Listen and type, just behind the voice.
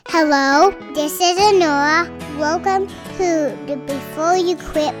Hello, this is Honora. Welcome to the Before You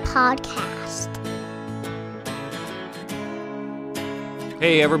Quit podcast.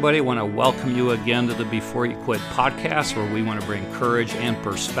 Hey everybody, I want to welcome you again to the Before You Quit podcast, where we want to bring courage and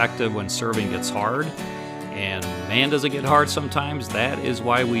perspective when serving gets hard. And man, does it get hard sometimes. That is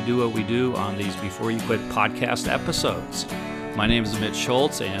why we do what we do on these Before You Quit podcast episodes. My name is Mitch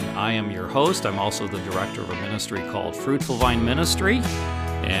Schultz, and I am your host. I'm also the director of a ministry called Fruitful Vine Ministry.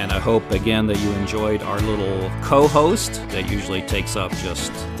 And I hope, again, that you enjoyed our little co-host that usually takes up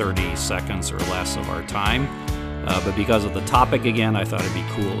just 30 seconds or less of our time. But because of the topic, again, I thought it'd be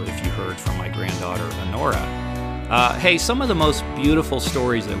cool if you heard from my granddaughter, Honora. Hey, some of the most beautiful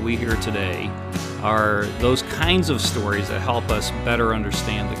stories that we hear today are those kinds of stories that help us better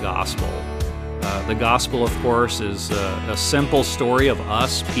understand the gospel. The gospel, of course, is a simple story of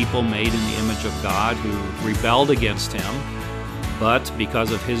us, people made in the image of God who rebelled against Him. But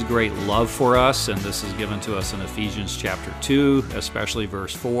because of His great love for us, and this is given to us in Ephesians chapter 2, especially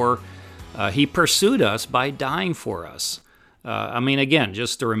verse 4, He pursued us by dying for us. Again,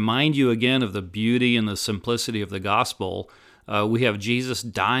 just to remind you again of the beauty and the simplicity of the gospel, we have Jesus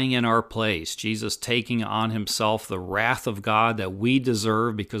dying in our place, Jesus taking on Himself the wrath of God that we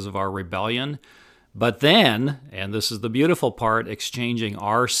deserve because of our rebellion. But then, and this is the beautiful part, exchanging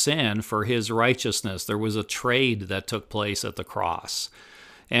our sin for His righteousness. There was a trade that took place at the cross.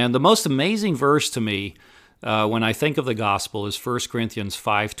 And the most amazing verse to me when I think of the gospel is 1 Corinthians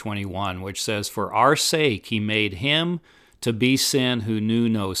 5:21, which says, "For our sake He made Him to be sin who knew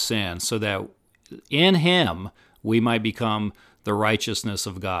no sin, so that in Him we might become the righteousness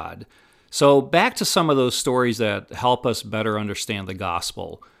of God." So back to some of those stories that help us better understand the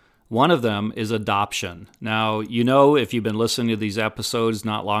gospel. One of them is adoption. Now, you know, if you've been listening to these episodes,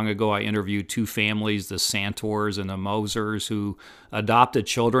 not long ago I interviewed two families, the Santors and the Mosers, who adopted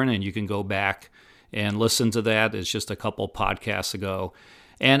children, and you can go back and listen to that. It's just a couple podcasts ago.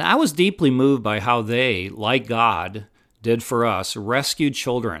 And I was deeply moved by how they, like God did for us, rescued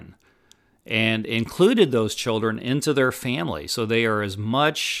children and included those children into their family. So they are as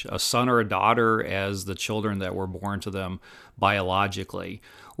much a son or a daughter as the children that were born to them biologically.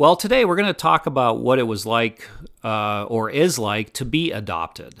 Well, today we're going to talk about what it was like or is like to be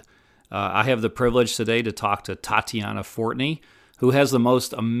adopted. I have the privilege today to talk to Tatiana Fortney, who has the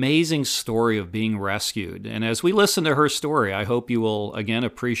most amazing story of being rescued. And as we listen to her story, I hope you will again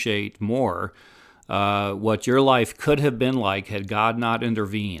appreciate more what your life could have been like had God not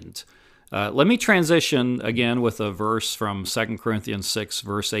intervened. Let me transition again with a verse from 2 Corinthians 6,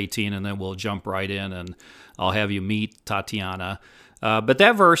 verse 18, and then we'll jump right in and I'll have you meet Tatiana. But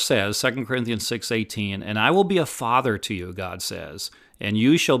that verse says, 2 Corinthians 6:18, "And I will be a father to you," God says, "and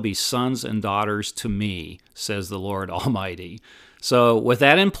you shall be sons and daughters to me, says the Lord Almighty." So with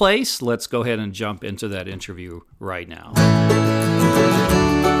that in place, let's go ahead and jump into that interview right now.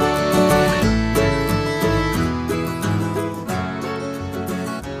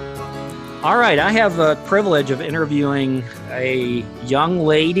 All right, I have the privilege of interviewing a young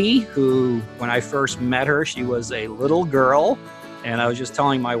lady who, when I first met her, she was a little girl. And I was just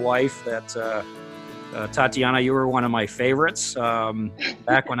telling my wife that, Tatiana, you were one of my favorites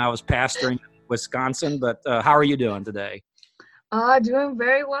back when I was pastoring in Wisconsin. But how are you doing today? Doing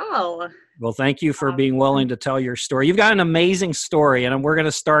very well. Well, thank you for being willing to tell your story. You've got an amazing story, and we're going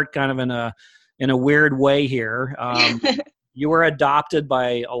to start kind of in a weird way here. You were adopted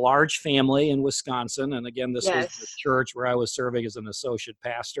by a large family in Wisconsin, and again, this was the church where I was serving as an associate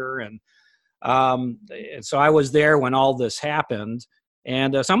pastor, and so I was there when all this happened.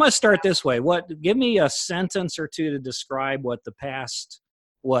 And so I'm going to start this way. Give me a sentence or two to describe what the past,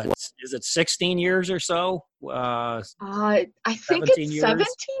 is it 16 years or so? I think it's 17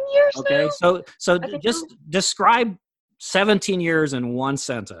 years Okay, now. so just describe 17 years in one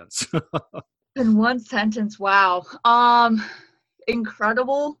sentence. In one sentence, wow.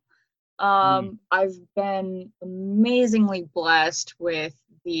 Incredible. I've been amazingly blessed with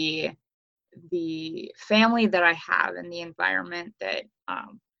the family that I have and the environment that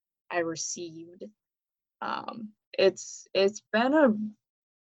I received. It's been an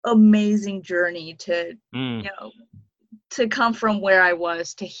amazing journey to to come from where I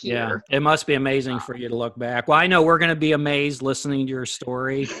was to here. Yeah, it must be amazing for you to look back. Well, I know we're going to be amazed listening to your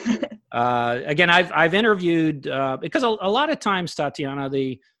story. Again, I've interviewed because a lot of times, Tatiana,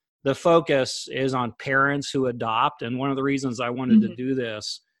 the focus is on parents who adopt, and one of the reasons I wanted to do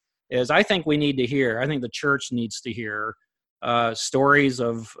this is I think the church needs to hear stories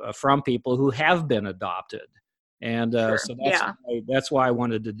from people who have been adopted. And so that's why I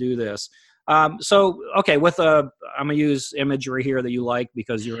wanted to do this. So, okay, I'm going to use imagery here that you like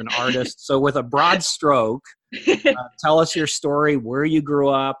because you're an artist. So with a broad stroke, tell us your story, where you grew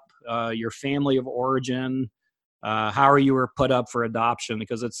up, your family of origin, how you were put up for adoption,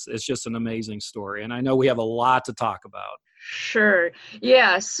 because it's just an amazing story. And I know we have a lot to talk about. Sure.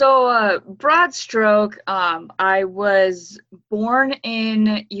 Yeah. So, broad stroke, I was born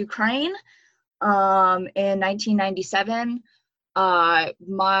in Ukraine, in 1997.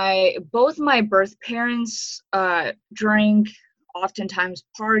 Both my birth parents, drank, oftentimes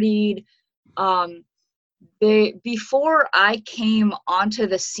partied. Before I came onto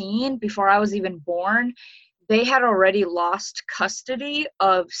the scene, before I was even born, they had already lost custody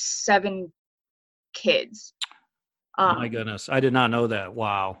of 7 kids. My goodness, I did not know that.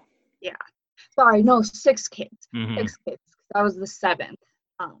 Wow. Yeah. Sorry, no, 6 kids. Mm-hmm. 6 kids. That was the 7th.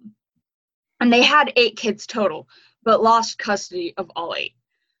 And they had 8 kids total, but lost custody of all 8.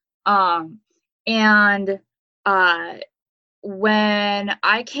 And when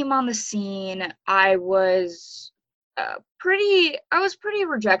I came on the scene, I was pretty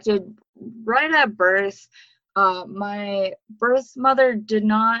rejected right at birth. My birth mother did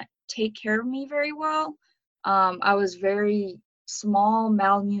not take care of me very well. I was very small,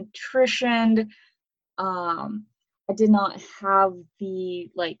 malnutritioned. I did not have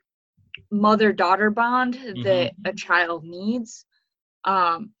the mother-daughter bond that a child needs.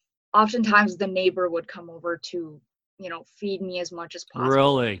 Oftentimes the neighbor would come over to, feed me as much as possible.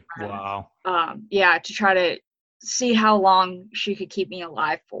 Really? Wow. To try to see how long she could keep me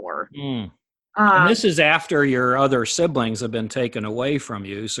alive for. And this is after your other siblings have been taken away from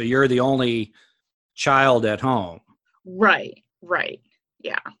you, so you're the only child at home. Right.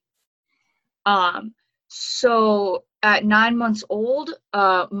 Yeah. So at 9 months old,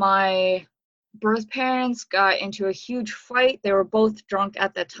 my birth parents got into a huge fight. They were both drunk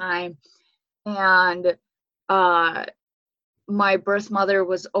at the time, and my birth mother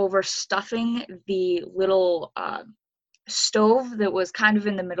was overstuffing the little stove that was kind of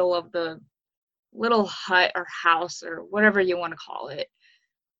in the middle of the little hut or house or whatever you want to call it.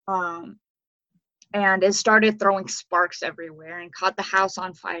 And it started throwing sparks everywhere and caught the house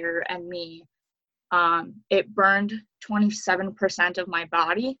on fire and me. It burned 27% of my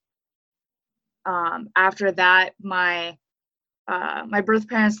body. After that, my birth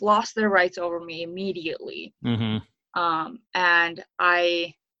parents lost their rights over me immediately. And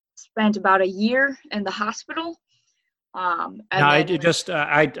I spent about a year in the hospital. Now,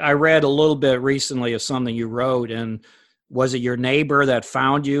 I read a little bit recently of something you wrote, and was it your neighbor that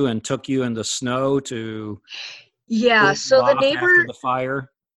found you and took you in the snow to? Yeah. So the neighbor after the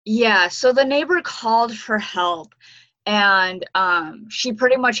fire. Yeah. So the neighbor called for help, and she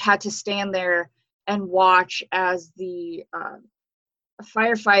pretty much had to stand there and watch as the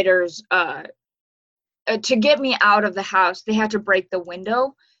firefighters, to get me out of the house, they had to break the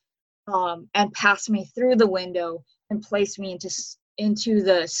window, and pass me through the window and place me into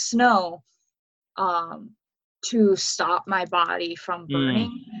the snow, to stop my body from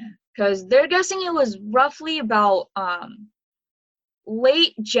burning, because they're guessing it was roughly about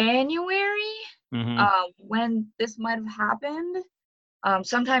late January when this might have happened,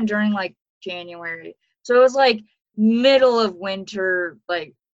 sometime during January. So it was middle of winter,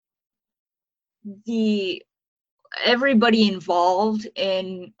 everybody involved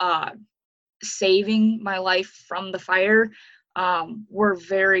in saving my life from the fire were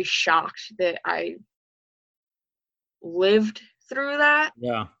very shocked that I lived through that.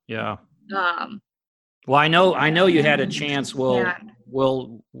 Yeah. Well, I know you had a chance.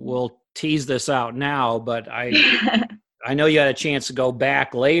 We'll tease this out now, but I know you had a chance to go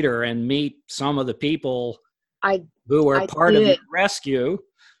back later and meet some of the people who were part of your rescue.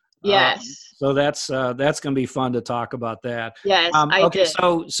 Yes. So that's going to be fun to talk about that. Yes. I did.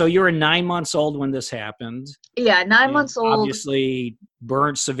 So you were 9 months old when this happened. Yeah, 9 months old. Obviously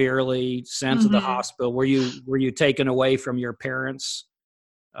burnt severely, sent to the hospital. Were you taken away from your parents?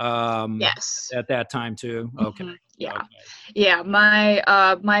 Yes. At that time too. Okay. Yeah. Okay. Yeah.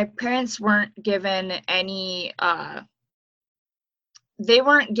 My parents weren't given any. They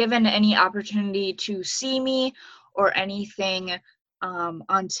weren't given any opportunity to see me or anything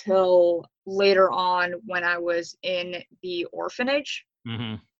until later on when I was in the orphanage.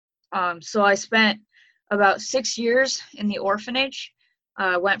 So I spent about 6 years in the orphanage.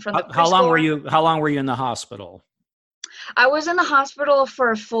 Went from the How long were you in the hospital? I was in the hospital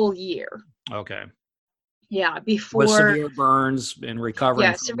for a full year. Okay. Yeah, before. With severe burns and recovering.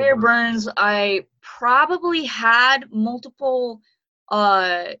 Yeah, severe burns. I probably had multiple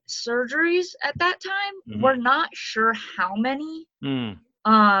surgeries at that time. We're not sure how many.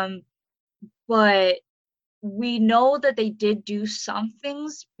 but we know that they did do some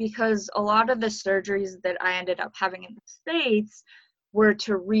things because a lot of the surgeries that I ended up having in the States were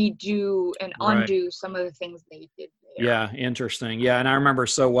to redo and Right. undo some of the things they did there. Yeah, interesting. Yeah, and I remember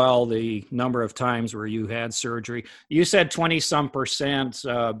so well the number of times where you had surgery. You said 20 some percent,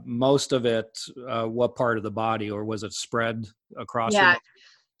 most of it, what part of the body, or was it spread across your Yeah. body?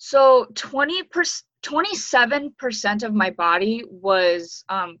 So 27% of my body was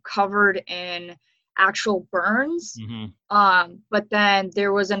covered in actual burns. Mm-hmm. But then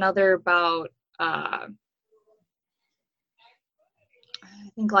there was another about I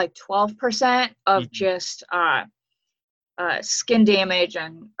think like 12% of Mm-hmm. just skin damage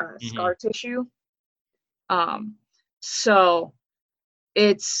and Mm-hmm. scar tissue. So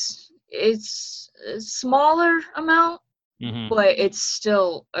it's a smaller amount, Mm-hmm. but it's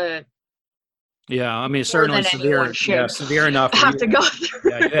still Yeah, I mean, more certainly than anyone severe. Yeah, should severe enough where have you to had, go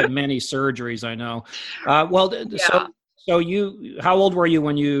through. yeah, you had many surgeries, I know. Well, Yeah. so how old were you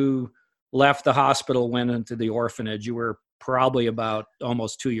when you left the hospital, went into the orphanage? You were probably about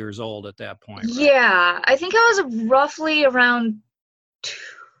almost 2 years old at that point, right? Yeah, I think I was roughly around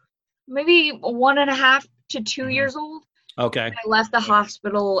maybe 1.5 to 2 Mm-hmm. years old. Okay. I left the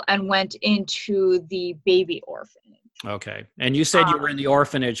hospital and went into the baby orphanage. Okay. And you said you were in Um, the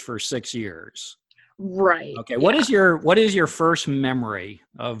orphanage for 6 years. right. Okay. Yeah. What is your first memory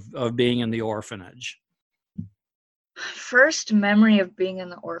of being in the orphanage? First memory of being in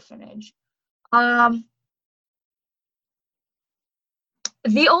the orphanage.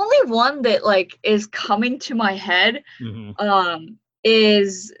 The only one that like is coming to my head Mm-hmm.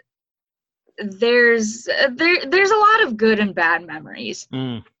 is there's a lot of good and bad memories.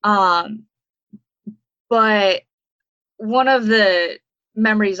 Mm. Um but one of the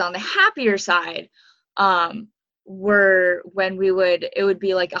memories on the happier side were when it would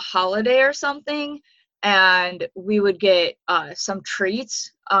be like a holiday or something, and we would get some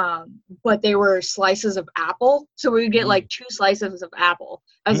treats, but they were slices of apple, so we would get Mm. like 2 slices of apple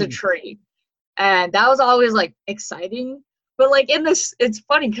as a Mm. treat, and that was always like exciting. But like in this, it's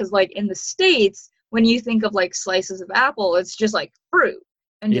funny because like in the States, when you think of like slices of apple, it's just like fruit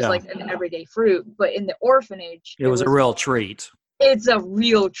and just Yeah. like an everyday fruit. But in the orphanage, It was a real treat. it's a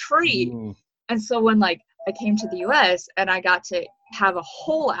real treat. Mm. And so when like I came to the US and I got to have a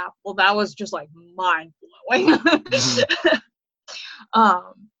whole apple, that was just like mind blowing. Mhm.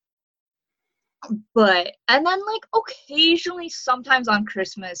 um but and then like occasionally sometimes on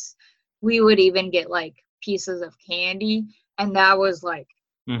Christmas we would even get like pieces of candy, and that was like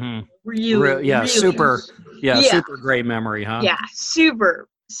Mhm. really Yeah, really yeah, super great memory, huh? yeah, super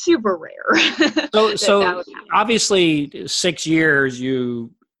super rare that So would happen. obviously 6 years,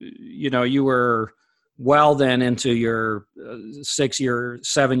 you were well then into your 6 year,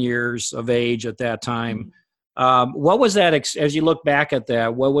 7 years of age at that time. Mhm. What was that, as you look back at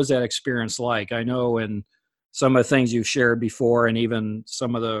that, what was that experience like? I know in some of the things you've shared before, and even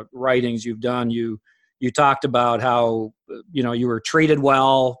some of the writings you've done, you talked about how, you were treated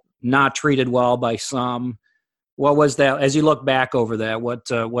well, not treated well by some. What was that, as you look back over that?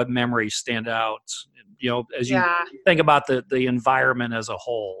 What memories stand out? As you Yeah, think about the environment as a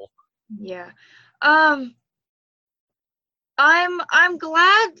whole. yeah. um I'm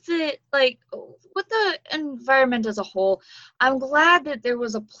glad that like with the environment as a whole, I'm glad that there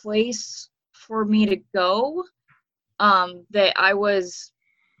was a place for me to go, that I was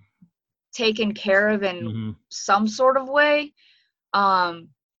taken care of in Hmm. some sort of way. Um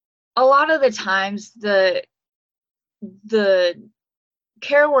a lot of the times the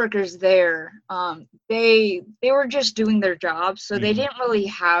care workers there, they were just doing their job, so they Hmm. didn't really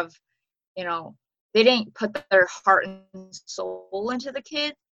have, you know, they didn't put their heart and soul into the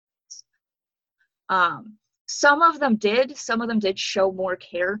kids. Um, some of them did show more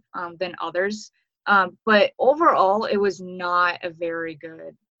care than others. But overall, it was not a very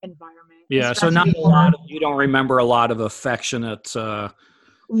good environment, Yeah, so not especially a for, lot. You don't remember a lot of affectionate.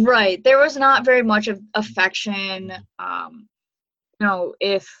 right. There was not very much of affection. You know,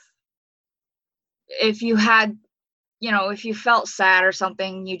 if you had, if you felt sad or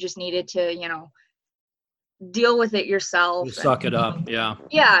something, you just needed to, deal with it You yourself suck and, it up. Yeah.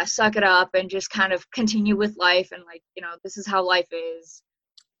 yeah, suck it up and just kind of continue with life and like, this is how life is.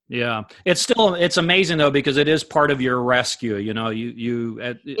 Yeah, it's amazing though, because it is part of your rescue. It I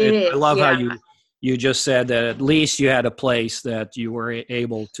is, love how yeah. you just said that at least you had a place that you were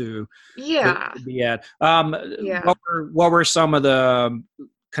able to Yeah, be at. yeah. What were some of the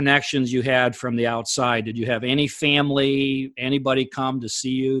connections you had from the outside? Did you have any family, anybody come to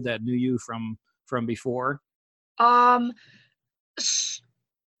see you that knew you from before? Um, s-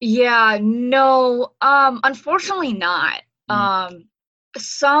 Yeah, no, unfortunately not. Mm.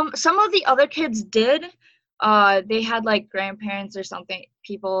 Some of the other kids did. They had like grandparents or something,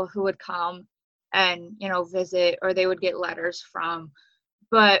 people who would come and, visit, or they would get letters from.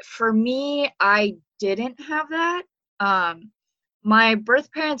 But for me, I didn't have that. Um, my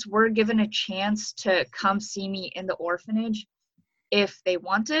birth parents were given a chance to come see me in the orphanage if they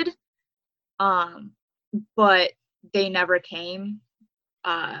wanted, um, but they never came.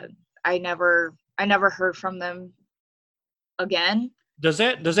 Uh, I never heard from them again. Does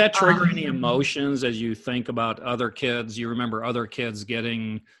that trigger any Um, emotions as you think about other kids? You remember other kids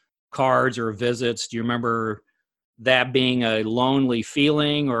getting cards or visits? Do you remember that being a lonely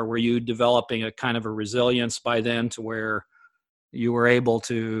feeling, or were you developing a kind of a resilience by then to where you were able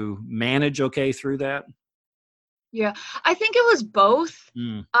to manage okay through that? yeah, I think it was both.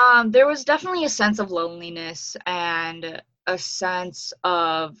 Mm. There was definitely a sense of loneliness and a sense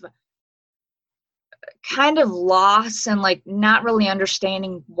of kind of loss and like not really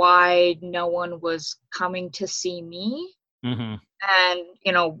understanding why no one was coming to see me, Hmm.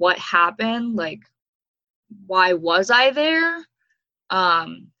 and what happened, like why was I there?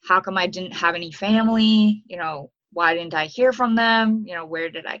 How come I didn't have any family? Why didn't I hear from them? Where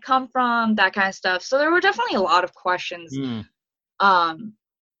did I come from? That kind of stuff. So there were definitely a lot of questions. Mm. Um,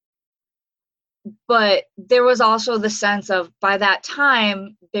 but there was also the sense of, by that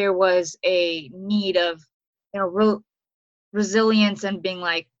time, there was a need of, resilience, and being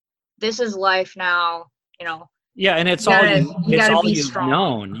like, this is life now. you know Yeah, and you gotta you it's gotta all be you've strong.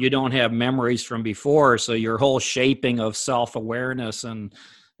 known. You don't have memories from before, so your whole shaping of self-awareness and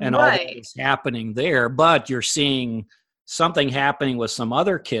all that Right. is happening there, but you're seeing something happening with some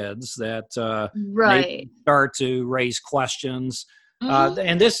other kids that maybe Right. start to raise questions. Hmm.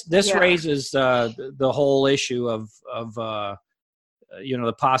 And this Yeah. raises the whole issue of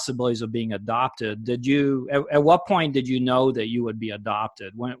the possibilities of being adopted. Did you at what point did you know that you would be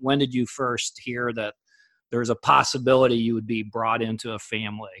adopted? When did you first hear that there's a possibility you would be brought into a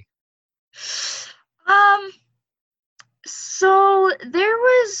family? um so there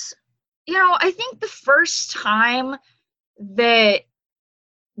was, I think the first time that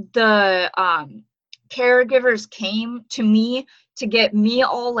the caregivers came to me to get me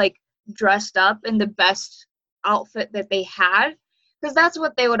all like dressed up in the best outfit that they had, because that's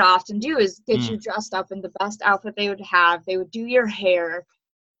what they would often do, is get Mm, you dressed up in the best outfit they would have. They would do your hair,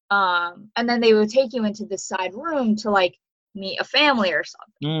 and then they would take you into this side room to like meet a family or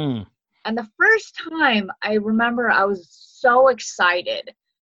something. mm, And the first time, I remember I was so excited,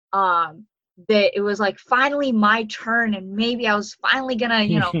 um, that it was like finally my turn, and maybe I was finally gonna,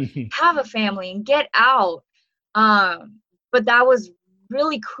 have a family and get out. Um, but that was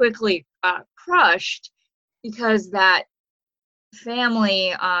really quickly crushed, because that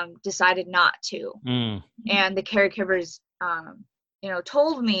family decided not to. mm, And the caregivers,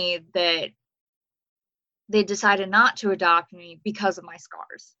 told me that they decided not to adopt me because of my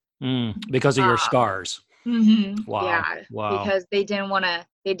scars. because of your Uh, scars. Wow. yeah, Wow. because they didn't want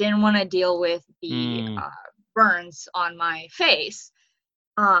to deal with the Mm. burns on my face.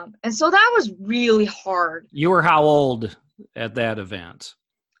 And so that was really hard. You were how old at that event?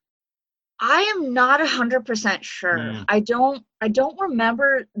 I am not 100% sure. Mm, I don't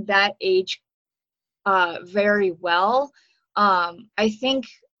remember that age very well. I think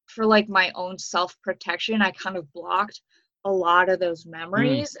for like my own self-protection, I kind of blocked a lot of those mm,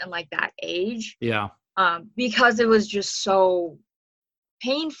 memories and like that age, yeah. because it was just so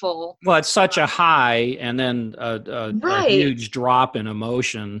painful. Well, it's such a high and then a Right, huge drop in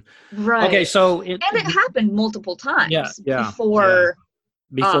emotion. Okay, right. so And it happened multiple yeah, times yeah, yeah. before.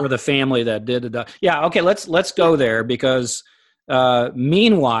 Before um the family that did it. Yeah, okay, let's go there because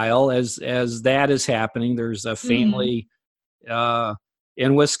meanwhile, as that is happening, there's a mhm, family uh,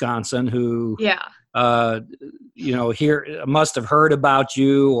 in Wisconsin who yeah. uh, here must have heard about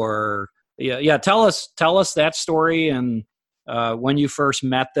you or yeah. Tell us that story and when you first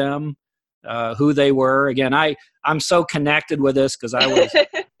met them, who they were. Again, I'm so connected with this because I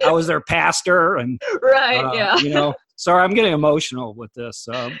was their pastor and Right, yeah. sorry, I'm getting emotional with this.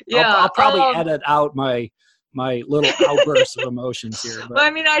 Yeah. I'll probably edit out my little outbursts of emotions here, but Well,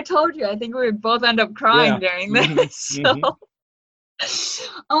 I mean, I told you, I think we would both end up yeah. crying during Hmm. this.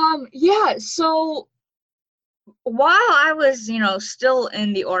 Hmm. Yeah, so while I was, still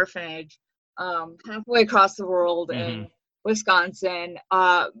in the orphanage, halfway across the world Hmm. in Wisconsin,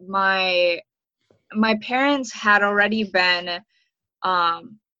 my parents had already been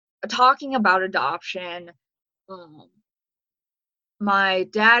um talking about adoption. Um, my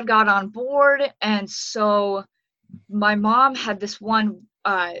dad got on board, and so my mom had this one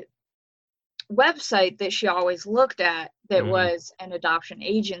website that she always looked at that was an adoption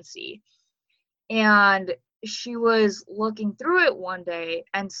agency. And she was looking through it one day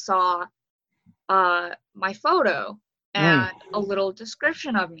and saw my photo and a little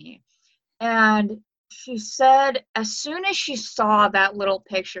description of me. And she said as soon as she saw that little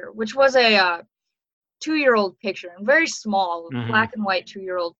picture, which was a 2-year-old picture, and very small, black and white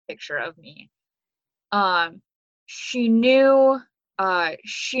 2-year-old picture of me, she knew I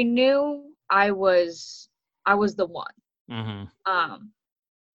was the one.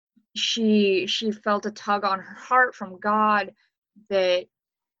 She felt a tug on her heart from God that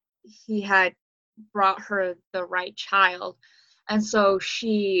he had brought her the right child. And so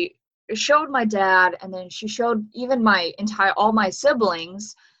she showed my dad, and then she showed even all my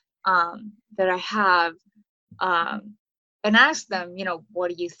siblings that I have, and asked them, what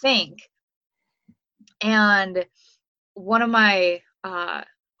do you think? And one of my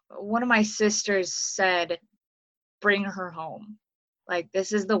sisters said, bring her home. Like,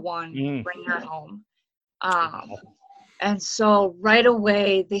 this is the one, bring her home. And so right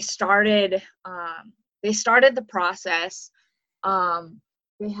away they started the process.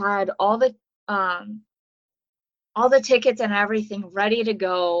 They had all the tickets and everything ready to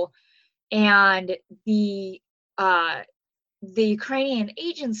go. And the Ukrainian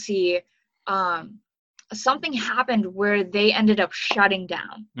agency, something happened where they ended up shutting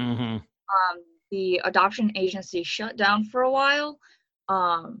down. The adoption agency shut down for a while.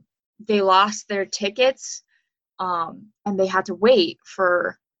 They lost their tickets, and they had to wait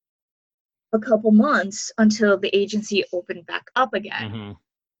for a couple months until the agency opened back up again.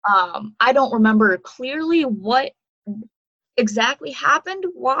 I don't remember clearly what exactly happened,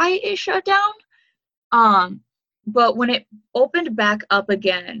 why it shut down. But when it opened back up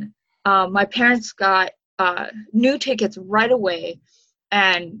again, my parents got new tickets right away,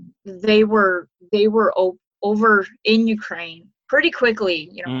 and they were over in Ukraine pretty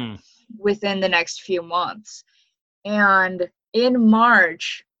quickly, within the next few months. And in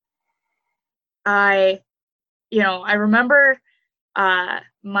March, I remember one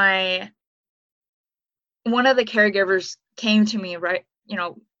of the caregivers came to me, right?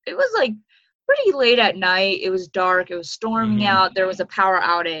 It was like pretty late at night. It was dark. It was storming out. There was a power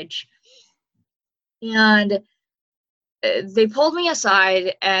outage. And they pulled me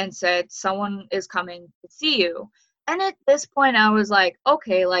aside and said, someone is coming to see you. And at this point, I was like,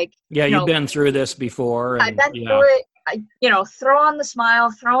 okay, like, you've been through this before. I've been through it. Throw on the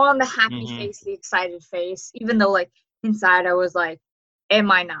smile, throw on the happy face, the excited face, even though, like, inside I was like, it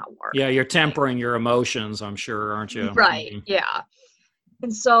might not work. Yeah, you're tempering your emotions, I'm sure, aren't you? Right, yeah.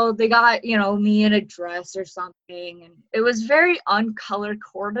 And so they got, me in a dress or something, and it was very uncolor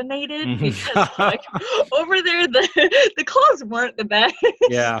coordinated because, like, over there the clothes weren't the best.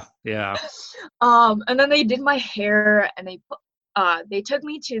 Yeah. And then they did my hair, and they took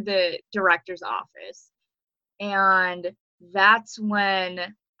me to the director's office, and that's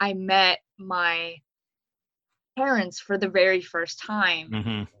when I met my parents for the very first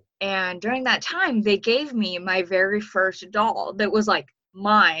time. And during that time, they gave me my very first doll that was, like,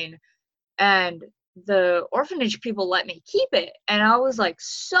 mine, and the orphanage people let me keep it, and I was like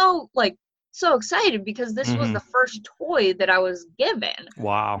so excited because this was the first toy that I was given.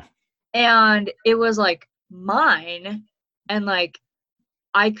 Wow. And it was like mine, and like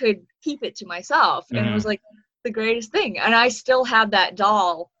I could keep it to myself, and it was like the greatest thing. And I still have that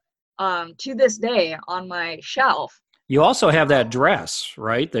doll to this day on my shelf. You also have that dress,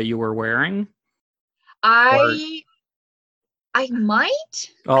 right, that you were wearing? I might.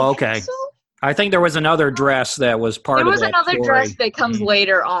 Oh, okay. So. I think there was another dress that was part of that. There was another story. Dress that comes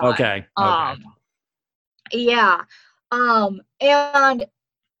later on. Okay. Yeah. And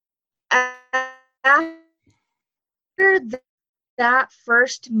after that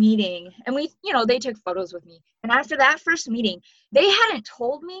first meeting, and they took photos with me. And after that first meeting, they hadn't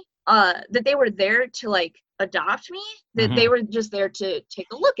told me that they were there to, like, adopt me, that they were just there to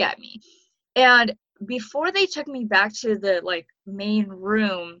take a look at me. And before they took me back to the, like, main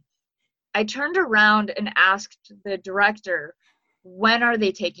room, I turned around and asked the director, when are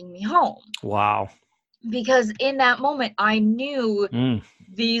they taking me home? Wow. Because in that moment, I knew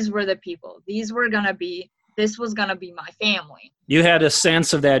these were the people. This was going to be my family. You had a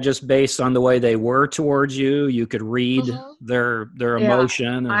sense of that just based on the way they were towards you. You could read their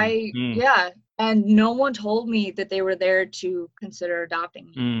emotion. And no one told me that they were there to consider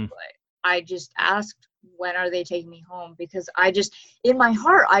adopting me. But I just asked, when are they taking me home? Because in my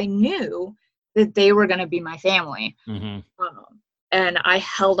heart, I knew that they were going to be my family. And I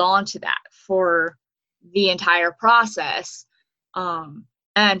held on to that for the entire process.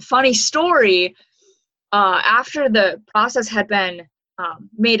 And funny story, after the process had been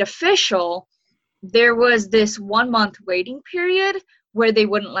made official, there was this 1 month waiting period where they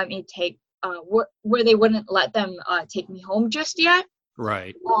wouldn't let me where they wouldn't let them take me home just yet.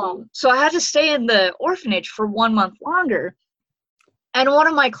 Right. So I had to stay in the orphanage for 1 month longer. And one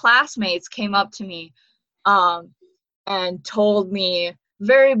of my classmates came up to me and told me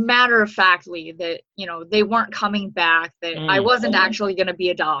very matter-of-factly that, you know, they weren't coming back, that I wasn't actually going to be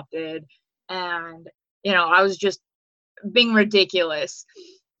adopted. And, you know, I was just being ridiculous.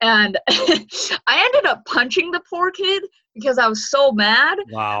 And I ended up punching the poor kid because I was so mad.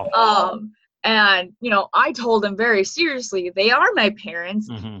 Wow. And, you know, I told him very seriously, they are my parents,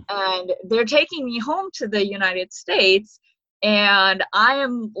 and they're taking me home to the United States, and I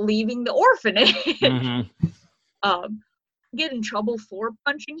am leaving the orphanage. Get in trouble for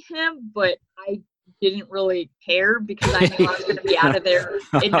punching him, but I didn't really care because I knew I was going to be out of there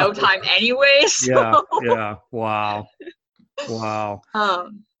in no time anyway. So. Yeah. Wow.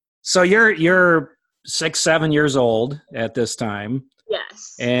 So you're 6-7 years old at this time.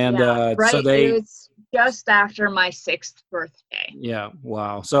 Yes. And right. So it's just after my 6th birthday. Yeah.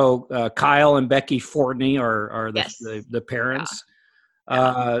 Wow. So Kyle and Becky Fortney are the parents.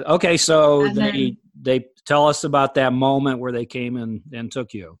 Yeah. Okay. So they tell us about that moment where they came and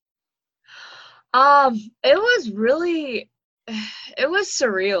took you. It was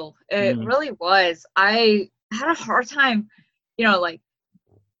surreal. It really was. I had a hard time, you know, like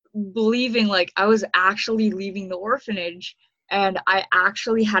believing like I was actually leaving the orphanage and I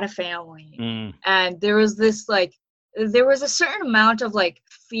actually had a family. And there was a certain amount of like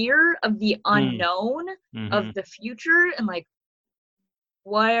fear of the unknown of the future and like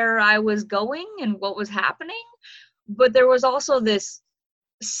where I was going and what was happening. But there was also this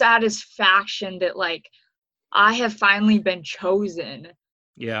satisfaction that like I have finally been chosen.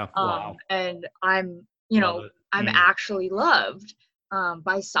 Yeah. Wow. And I'm, you know, I'm actually loved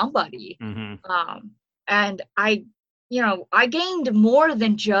by somebody. And I gained more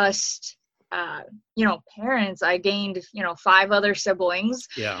than just you know, parents. I gained, you know, 5 other siblings.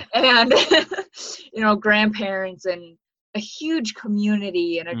 Yeah. And you know, grandparents and a huge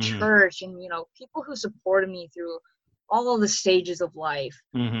community and a church and, you know, people who supported me through all of the stages of life.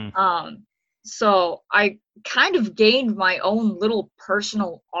 So I kind of gained my own little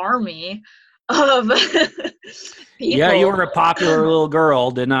personal army of people. Yeah, you were a popular little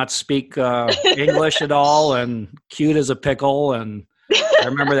girl, did not speak English at all and cute as a pickle. And I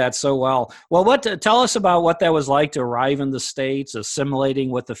remember that so well. Well, tell us about what that was like to arrive in the States, assimilating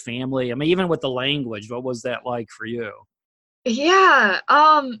with the family. I mean, even with the language, what was that like for you? Yeah,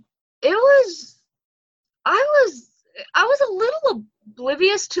 it was, I was a little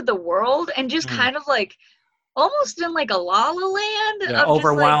oblivious to the world and just kind of like almost in like a la la land. Yeah,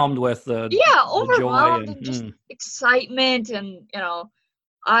 overwhelmed with the overwhelmed joy and just excitement. And, you know,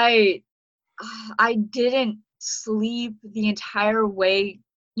 I didn't sleep the entire way,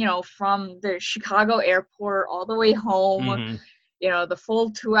 you know, from the Chicago airport all the way home. You know, the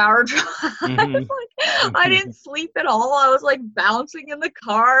full 2-hour drive. I didn't sleep at all. I was like bouncing in the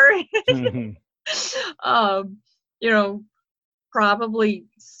car. You know, probably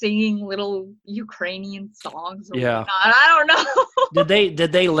singing little Ukrainian songs. Or whatnot. I don't know.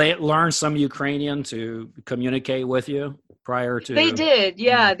 Did they learn some Ukrainian to communicate with you prior to? They did.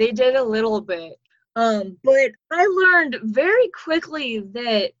 Yeah, they did a little bit. But I learned very quickly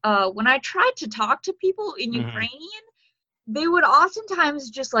that when I tried to talk to people in Ukrainian, they would oftentimes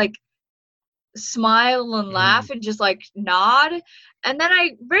just like smile and laugh and just like nod. And then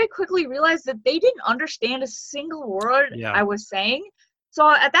I very quickly realized that they didn't understand a single word I was saying. So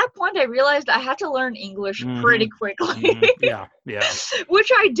at that point, I realized I had to learn English pretty quickly. Yeah.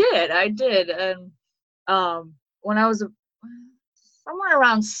 Which I did. And when I was somewhere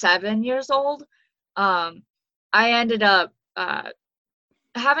around 7 years old, I ended up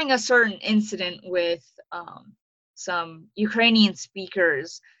having a certain incident with some Ukrainian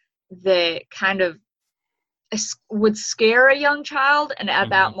speakers that kind of would scare a young child. And at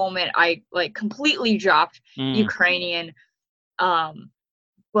that moment, I like completely dropped Ukrainian.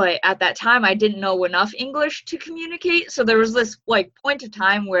 But at that time, I didn't know enough English to communicate. So there was this like point of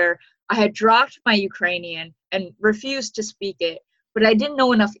time where I had dropped my Ukrainian and refused to speak it, but I didn't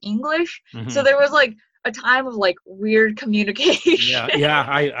know enough English. So there was like a time of like weird communication. Yeah,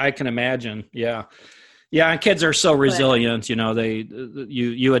 I can imagine. Yeah, and kids are so resilient. You know,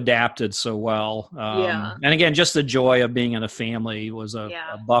 you adapted so well. And again, just the joy of being in a family was a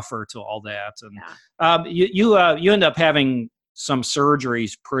buffer to all that. And you end up having some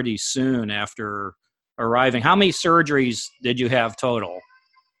surgeries pretty soon after arriving. How many surgeries did you have total?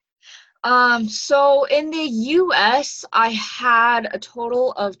 So in the US, I had a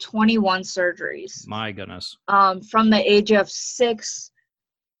total of 21 surgeries. My goodness. From the age of 6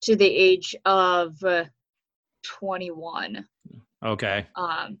 to the age of 21. Okay.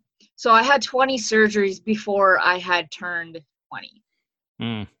 So I had 20 surgeries before I had turned 20.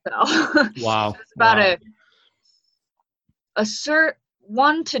 So Wow. it's about wow.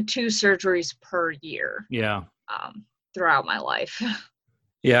 1 to 2 surgeries per year. Yeah. Throughout my life.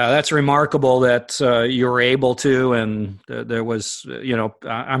 Yeah, that's remarkable that you were able to, and there was,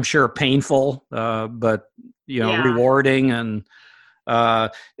 I'm sure painful, but rewarding. And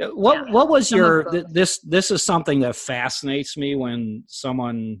what was some of your both. this is something that fascinates me when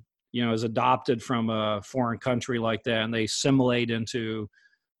someone is adopted from a foreign country like that, and they assimilate into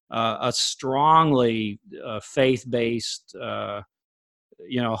a strongly faith-based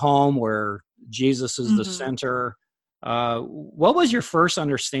home where Jesus is the center. What was your first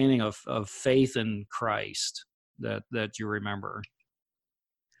understanding of faith in Christ that you remember?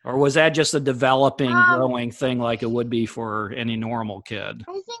 Or was that just a developing, growing thing like it would be for any normal kid?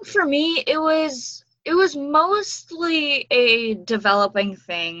 I think for me, it was mostly a developing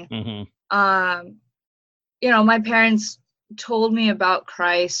thing. Mm-hmm. My parents told me about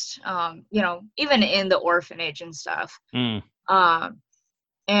Christ, even in the orphanage and stuff. Mm.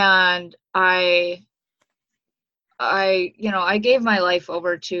 And I gave my life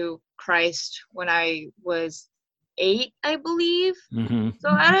over to Christ when I was 8, I believe. Mm-hmm. So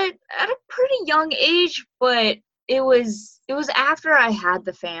at a pretty young age, but it was after I had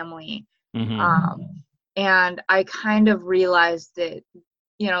the family. Mm-hmm. And I kind of realized that,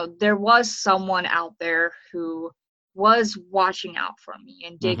 there was someone out there who was watching out for me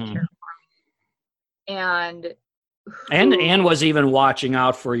and did care for me. And was even watching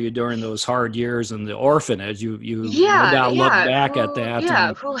out for you during those hard years in the orphanage. You yeah, no doubt look yeah, back at that.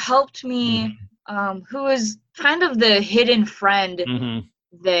 Yeah, who helped me, who was kind of the hidden friend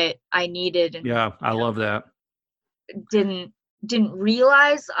that I needed and yeah, I love that. Didn't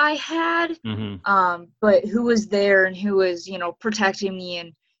realize I had, but who was there and who was, protecting me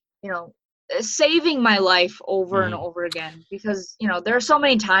and, saving my life over and over again. Because, there are so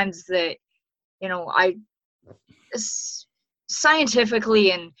many times that, I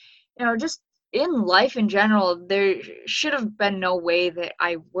scientifically and, just in life in general, there should have been no way that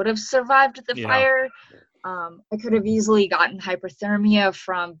I would have survived the fire. I could have easily gotten hypothermia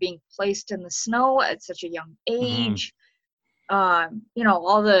from being placed in the snow at such a young age. All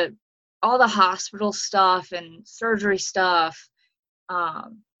the hospital stuff and surgery stuff,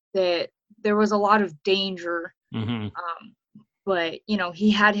 that there was a lot of danger. But,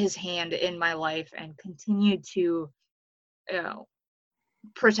 he had his hand in my life and continued to,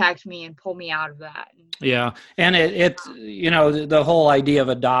 protect me and pull me out of that. Yeah. And it the whole idea of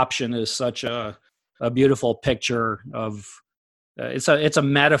adoption is such a beautiful picture of, it's a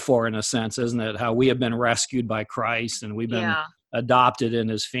metaphor in a sense, isn't it? How we have been rescued by Christ and we've been adopted in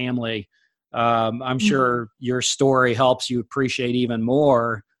his family. I'm sure your story helps you appreciate even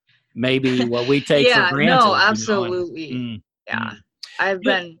more maybe what we take for granted. No, absolutely. I've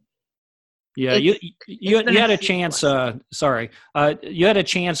been. Yeah, you had a chance. You had a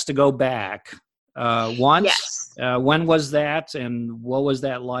chance to go back once. Yes. When was that, and what was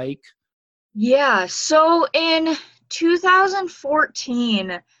that like? Yeah. So in 2014,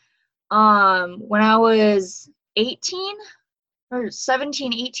 when I was 18 or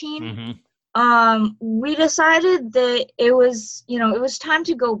 17, 18, we decided that it was time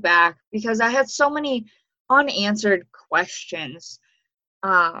to go back because I had so many unanswered questions.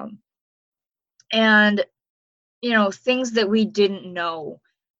 And, things that we didn't know.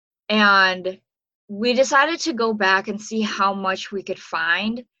 And we decided to go back and see how much we could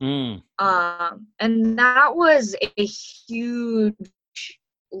find. And that was a huge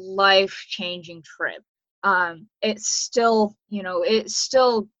life-changing trip. It still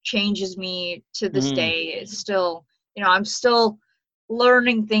changes me to this day. It's still, I'm still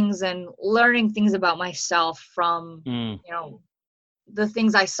learning things about myself from, the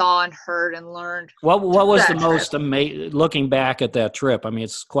things I saw and heard and learned. What was the most amazing, looking back at that trip? I mean,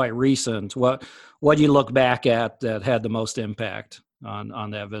 it's quite recent. What do you look back at that had the most impact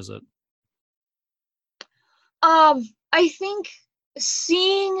on that visit? I think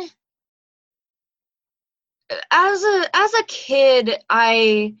seeing, as a kid,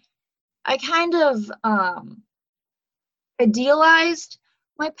 I kind of idealized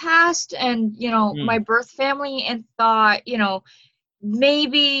my past and my birth family and thought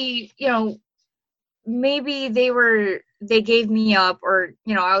maybe they gave me up, or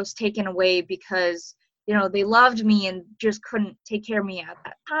I was taken away because they loved me and just couldn't take care of me at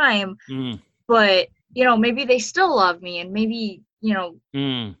that time. Mm. But, maybe they still love me, and maybe,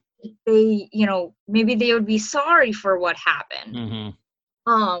 Mm. they, maybe they would be sorry for what happened.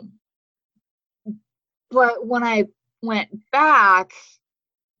 Mm-hmm. But when I went back,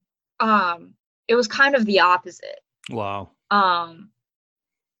 it was kind of the opposite. Wow.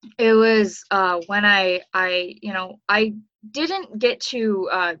 It was when I didn't get to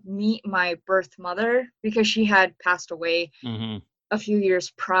meet my birth mother because she had passed away Mm-hmm. a few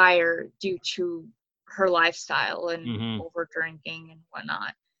years prior due to her lifestyle and Mm-hmm. over drinking and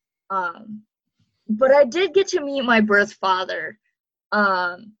whatnot. But I did get to meet my birth father.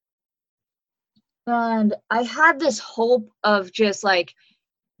 And I had this hope of just like,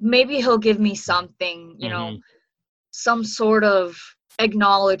 maybe he'll give me something, Mm-hmm. some sort of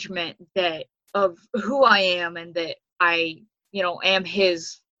acknowledgement of who I am and that I, am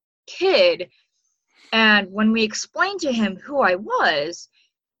his kid. And when we explained to him who I was,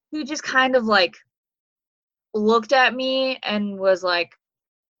 he just kind of like looked at me and was like,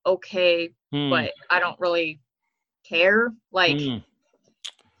 okay, but I don't really care. Like,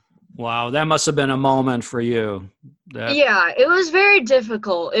 Wow, that must have been a moment for you. yeah, it was very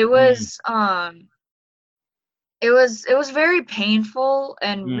difficult. It was it was very painful,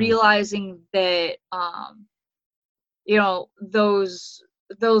 and realizing that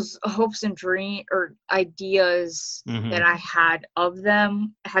those hopes and dream or ideas that I had of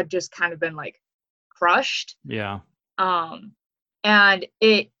them had just kind of been like crushed. Yeah. And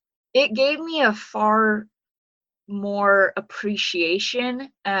it gave me a far more appreciation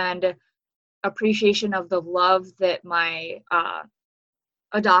of the love that my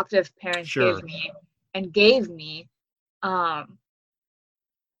adoptive parents Sure. gave me,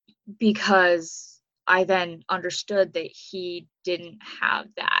 because I then understood that he didn't have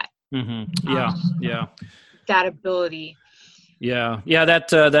that. Yeah. Yeah. That ability. Yeah. Yeah.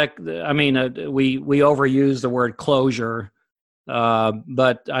 I mean, we overuse the word closure,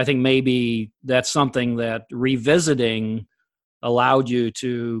 but I think maybe that's something that revisiting allowed you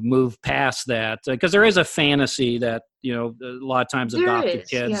to move past that, because there is a fantasy that, a lot of times adopted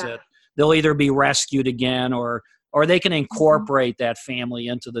kids that they'll either be rescued again or they can incorporate that family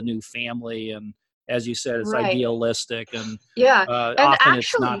into the new family. And as you said, it's idealistic, and and often actually,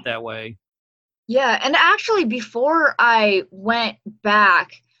 it's not that way. Yeah. And actually, before I went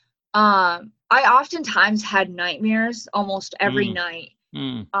back, I oftentimes had nightmares almost every night,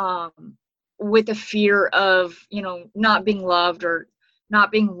 with the fear of, not being loved or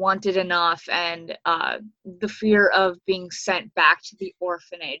not being wanted enough, and the fear of being sent back to the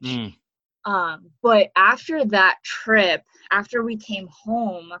orphanage. But after that trip, after we came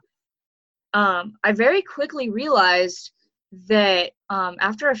home, I very quickly realized that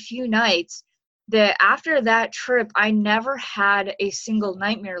after a few nights, that after that trip, I never had a single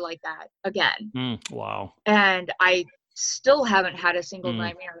nightmare like that again. Wow. And I still haven't had a single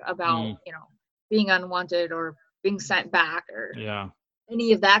nightmare about, being unwanted or being sent back or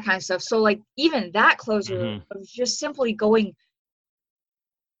any of that kind of stuff. So like even that closure of just simply going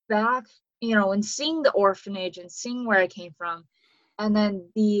back, and seeing the orphanage and seeing where I came from, and then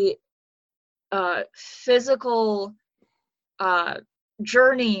the physical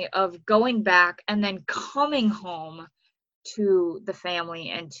journey of going back and then coming home to the family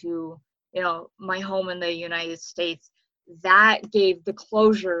and to, my home in the United States, that gave the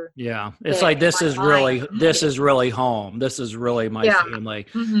closure. Yeah. It's like, this is really home. This is really my family.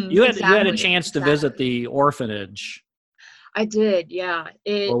 You had a chance to visit the orphanage. I did. Yeah.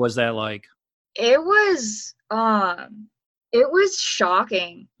 What was that like? It was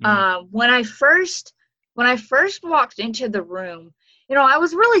shocking. When I first walked into the room, I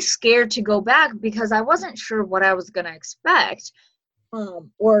was really scared to go back because I wasn't sure what I was going to expect,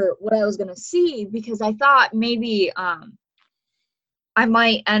 or what I was going to see, because I thought maybe I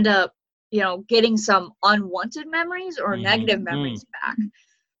might end up, getting some unwanted memories or negative memories back.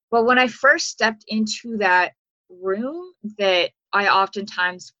 But when I first stepped into that room that I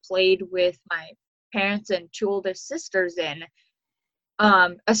oftentimes played with my parents and two older sisters in,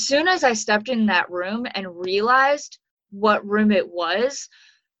 as soon as I stepped in that room and realized what room it was,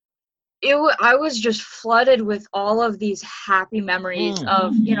 I was just flooded with all of these happy memories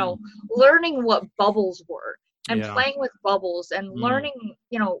of, learning what bubbles were and playing with bubbles and learning,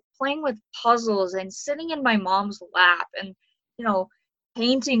 playing with puzzles and sitting in my mom's lap and,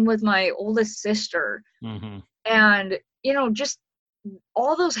 painting with my oldest sister. And, just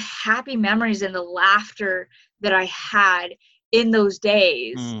all those happy memories and the laughter that I had in those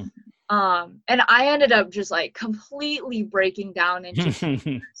days. And I ended up just like completely breaking down into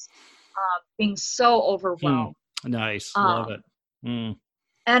tears. being so overwhelmed. Nice. Love it.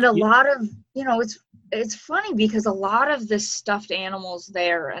 And a lot of, it's funny because a lot of the stuffed animals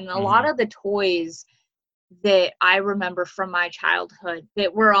there and a lot of the toys that I remember from my childhood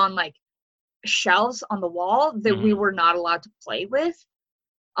that were on like shelves on the wall that we were not allowed to play with,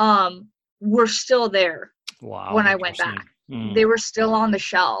 were still there. Wow. When I went back. They were still on the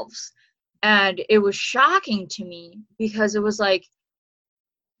shelves. And it was shocking to me because it was like,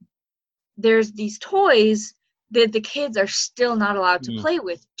 there's these toys that the kids are still not allowed to play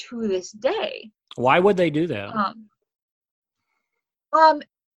with to this day. Why would they do that? I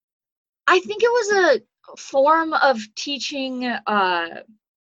think it was a form of teaching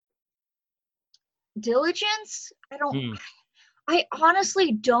diligence. I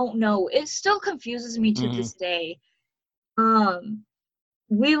honestly don't know. It still confuses me to this day.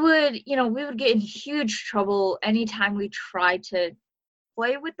 We would get in huge trouble anytime we tried to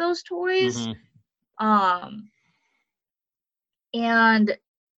play with those toys. And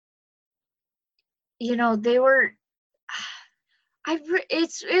they were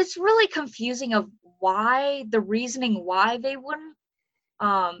it's really confusing of why the reasoning why they wouldn't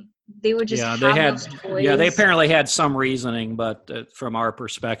they would just those toys. They apparently had some reasoning, but from our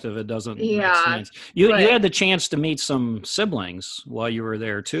perspective it doesn't make sense. You had the chance to meet some siblings while you were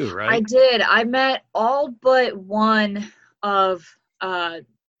there too, right? I did. I met all but one of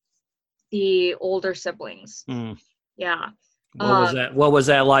the older siblings. Yeah. What was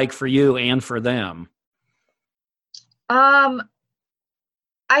that like for you and for them?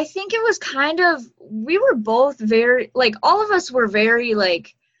 I think it was kind of, we were both very, like, all of us were very,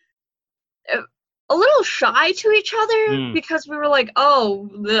 like, a little shy to each other because we were like,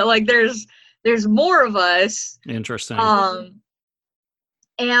 there's more of us. Interesting.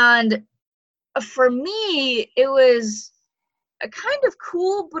 And for me, it was a kind of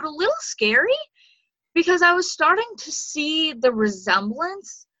cool, but a little scary because I was starting to see the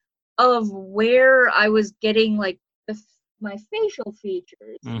resemblance of where I was getting like my facial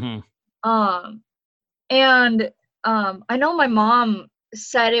features. And I know my mom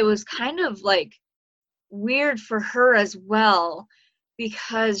said it was kind of like weird for her as well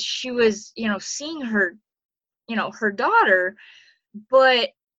because she was, seeing her, her daughter,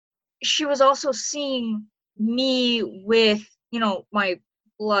 but she was also seeing me with, my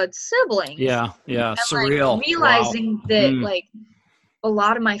blood siblings. Yeah. And, surreal. like, realizing that like a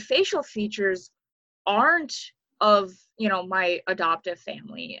lot of my facial features aren't of, my adoptive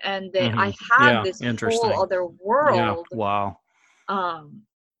family and that I have this whole other world. Yeah. Wow.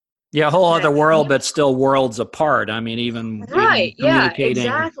 Whole other world, but still worlds apart. I mean, even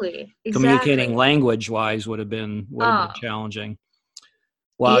communicating language-wise would have been challenging.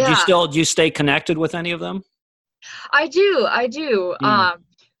 Wow. Yeah. Do you stay connected with any of them? I do.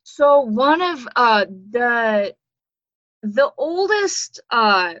 So one of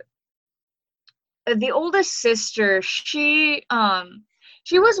the oldest sister, she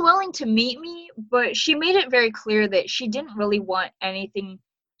was willing to meet me, but she made it very clear that she didn't really want anything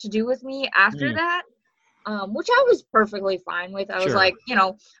to do with me after that, which I was perfectly fine with. I was like,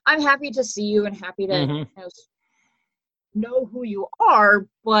 I'm happy to see you and happy to know who you are,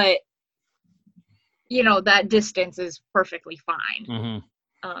 but that distance is perfectly fine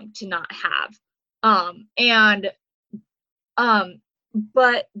to not have.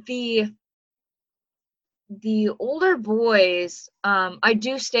 But the older boys, I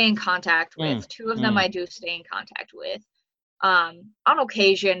do stay in contact with. Two of them I do stay in contact with. On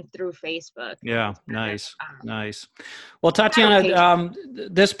occasion through Facebook. Yeah, nice. Well, Tatiana,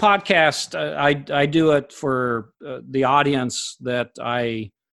 this podcast, I do it for the audience that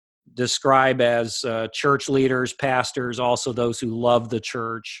I describe as church leaders, pastors, also those who love the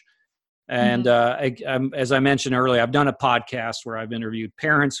church. And as I mentioned earlier, I've done a podcast where I've interviewed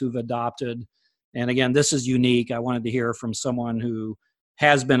parents who've adopted. And again, this is unique. I wanted to hear from someone who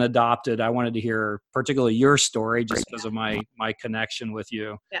has been adopted. I wanted to hear particularly your story just because of my connection with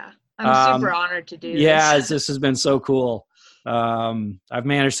you. Yeah, I'm super honored to do this. Yeah, this has been so cool. I've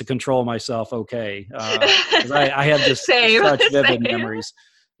managed to control myself okay. 'Cause I have just such vivid memories.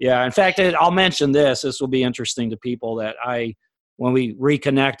 Yeah, in fact, I'll mention this. This will be interesting to people that when we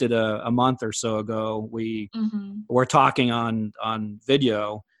reconnected a month or so ago, we were talking on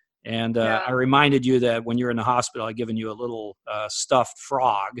video. And I reminded you that when you're in the hospital, I'd given you a little stuffed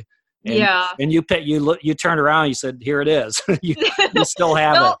frog Yeah. And you turned around and you said, "Here it is." you still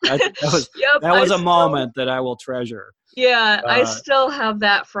have No. it. That was a moment that I will treasure. Yeah, I still have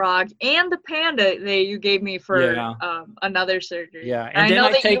that frog and the panda that you gave me for another surgery. Yeah, and I know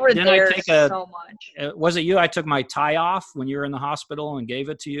that you were there so much. Was it you? I took my tie off when you were in the hospital and gave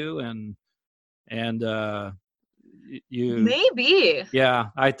it to you, and you maybe. Yeah,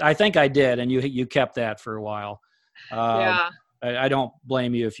 I think I did, and you kept that for a while. Yeah. I don't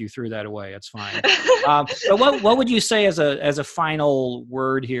blame you if you threw that away. It's fine. But what would you say as a final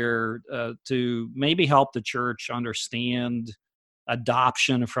word here to maybe help the church understand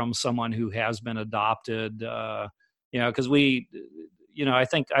adoption from someone who has been adopted? Because I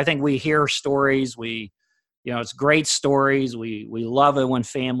think we hear stories. It's great stories. We love it when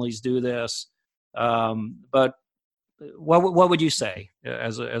families do this. But what would you say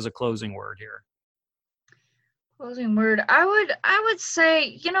as a closing word here? Closing word. I would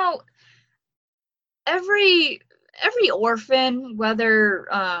say, every orphan, whether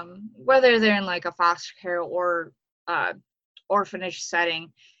they're in like a foster care or orphanage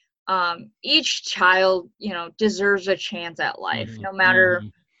setting, each child, deserves a chance at life, no matter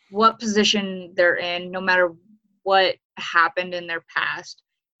what position they're in, no matter what happened in their past.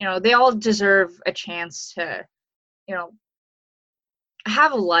 They all deserve a chance to,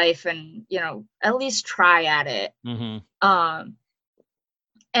 have a life and, at least try at it.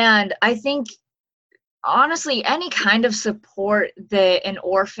 And I think, honestly, any kind of support that an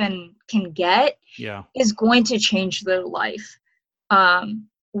orphan can get is going to change their life.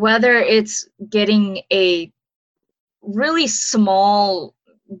 Whether it's getting a really small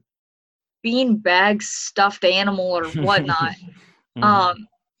beanbag stuffed animal or whatnot,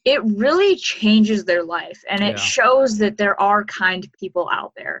 it really changes their life, and it shows that there are kind people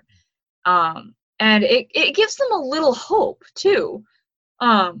out there. And it gives them a little hope too.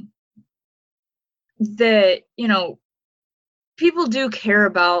 That, people do care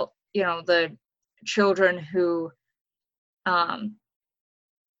about, the children who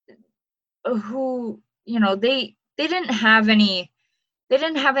they didn't have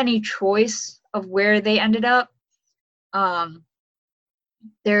any choice of where they ended up.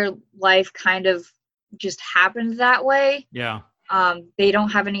 Their life kind of just happened that way. They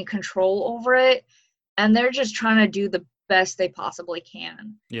don't have any control over it, and they're just trying to do the best they possibly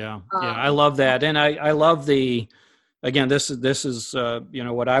can. I love that. And I love again, this is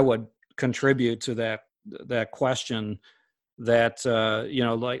what I would contribute to that question, that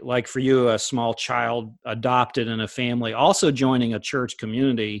like for you, a small child adopted in a family, also joining a church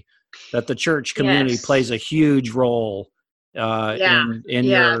community, that the church community plays a huge role in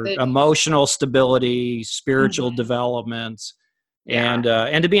your emotional stability, spiritual development, and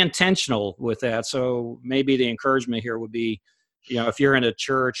to be intentional with that. So maybe the encouragement here would be, if you're in a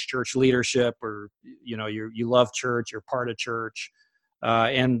church leadership, or you love church, you're part of church,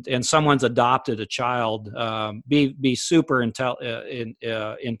 and someone's adopted a child, be super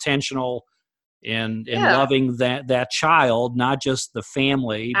intentional in loving that child, not just the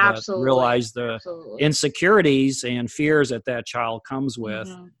family, but realize the insecurities and fears that child comes with,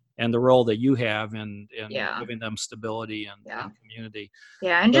 and the role that you have in giving them stability and community.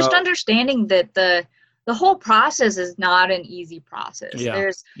 And just understanding that the whole process is not an easy process.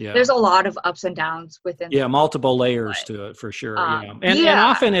 There's a lot of ups and downs within. Multiple layers to it, for sure. And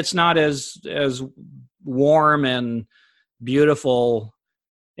often it's not as warm and beautiful,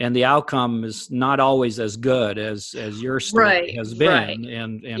 and the outcome is not always as good as your story has been.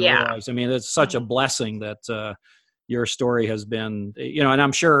 And realize, it's such a blessing that your story has been, and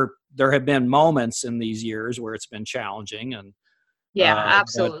I'm sure there have been moments in these years where it's been challenging, and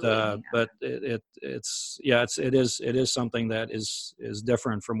absolutely. But it is something that is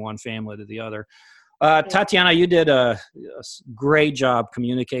different from one family to the other. Tatiana, you did a great job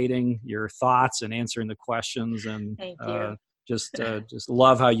communicating your thoughts and answering the questions, and thank you. Just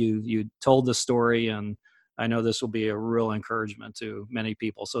love how you told the story, and I know this will be a real encouragement to many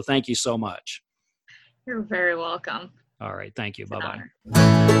people. So thank you so much. You're very welcome. All right, thank you. Bye-bye.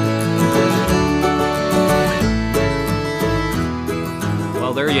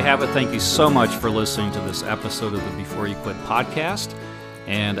 Well, there you have it. Thank you so much for listening to this episode of the Before You Quit podcast.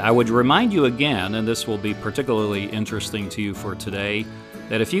 And I would remind you again, and this will be particularly interesting to you for today,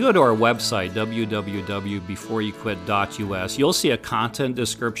 that if you go to our website, www.beforeyouquit.us, you'll see a content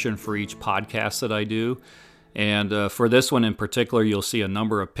description for each podcast that I do. And for this one in particular, you'll see a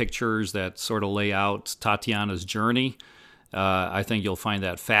number of pictures that sort of lay out Tatiana's journey. I think you'll find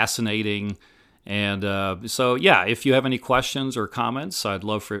that fascinating. And if you have any questions or comments, I'd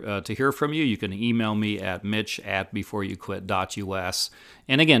love to hear from you. You can email me at mitch@beforeyouquit.us.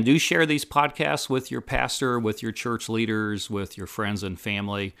 And again, do share these podcasts with your pastor, with your church leaders, with your friends and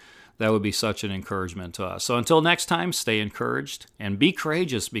family. That would be such an encouragement to us. So until next time, stay encouraged and be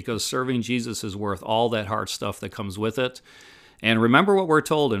courageous, because serving Jesus is worth all that hard stuff that comes with it. And remember what we're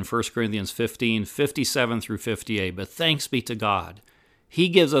told in 1 Corinthians 15:57 through 58. But thanks be to God. He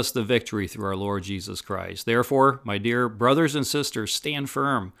gives us the victory through our Lord Jesus Christ. Therefore, my dear brothers and sisters, stand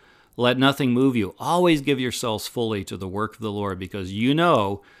firm. Let nothing move you. Always give yourselves fully to the work of the Lord, because you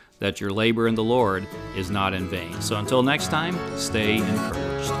know that your labor in the Lord is not in vain. So until next time, stay encouraged.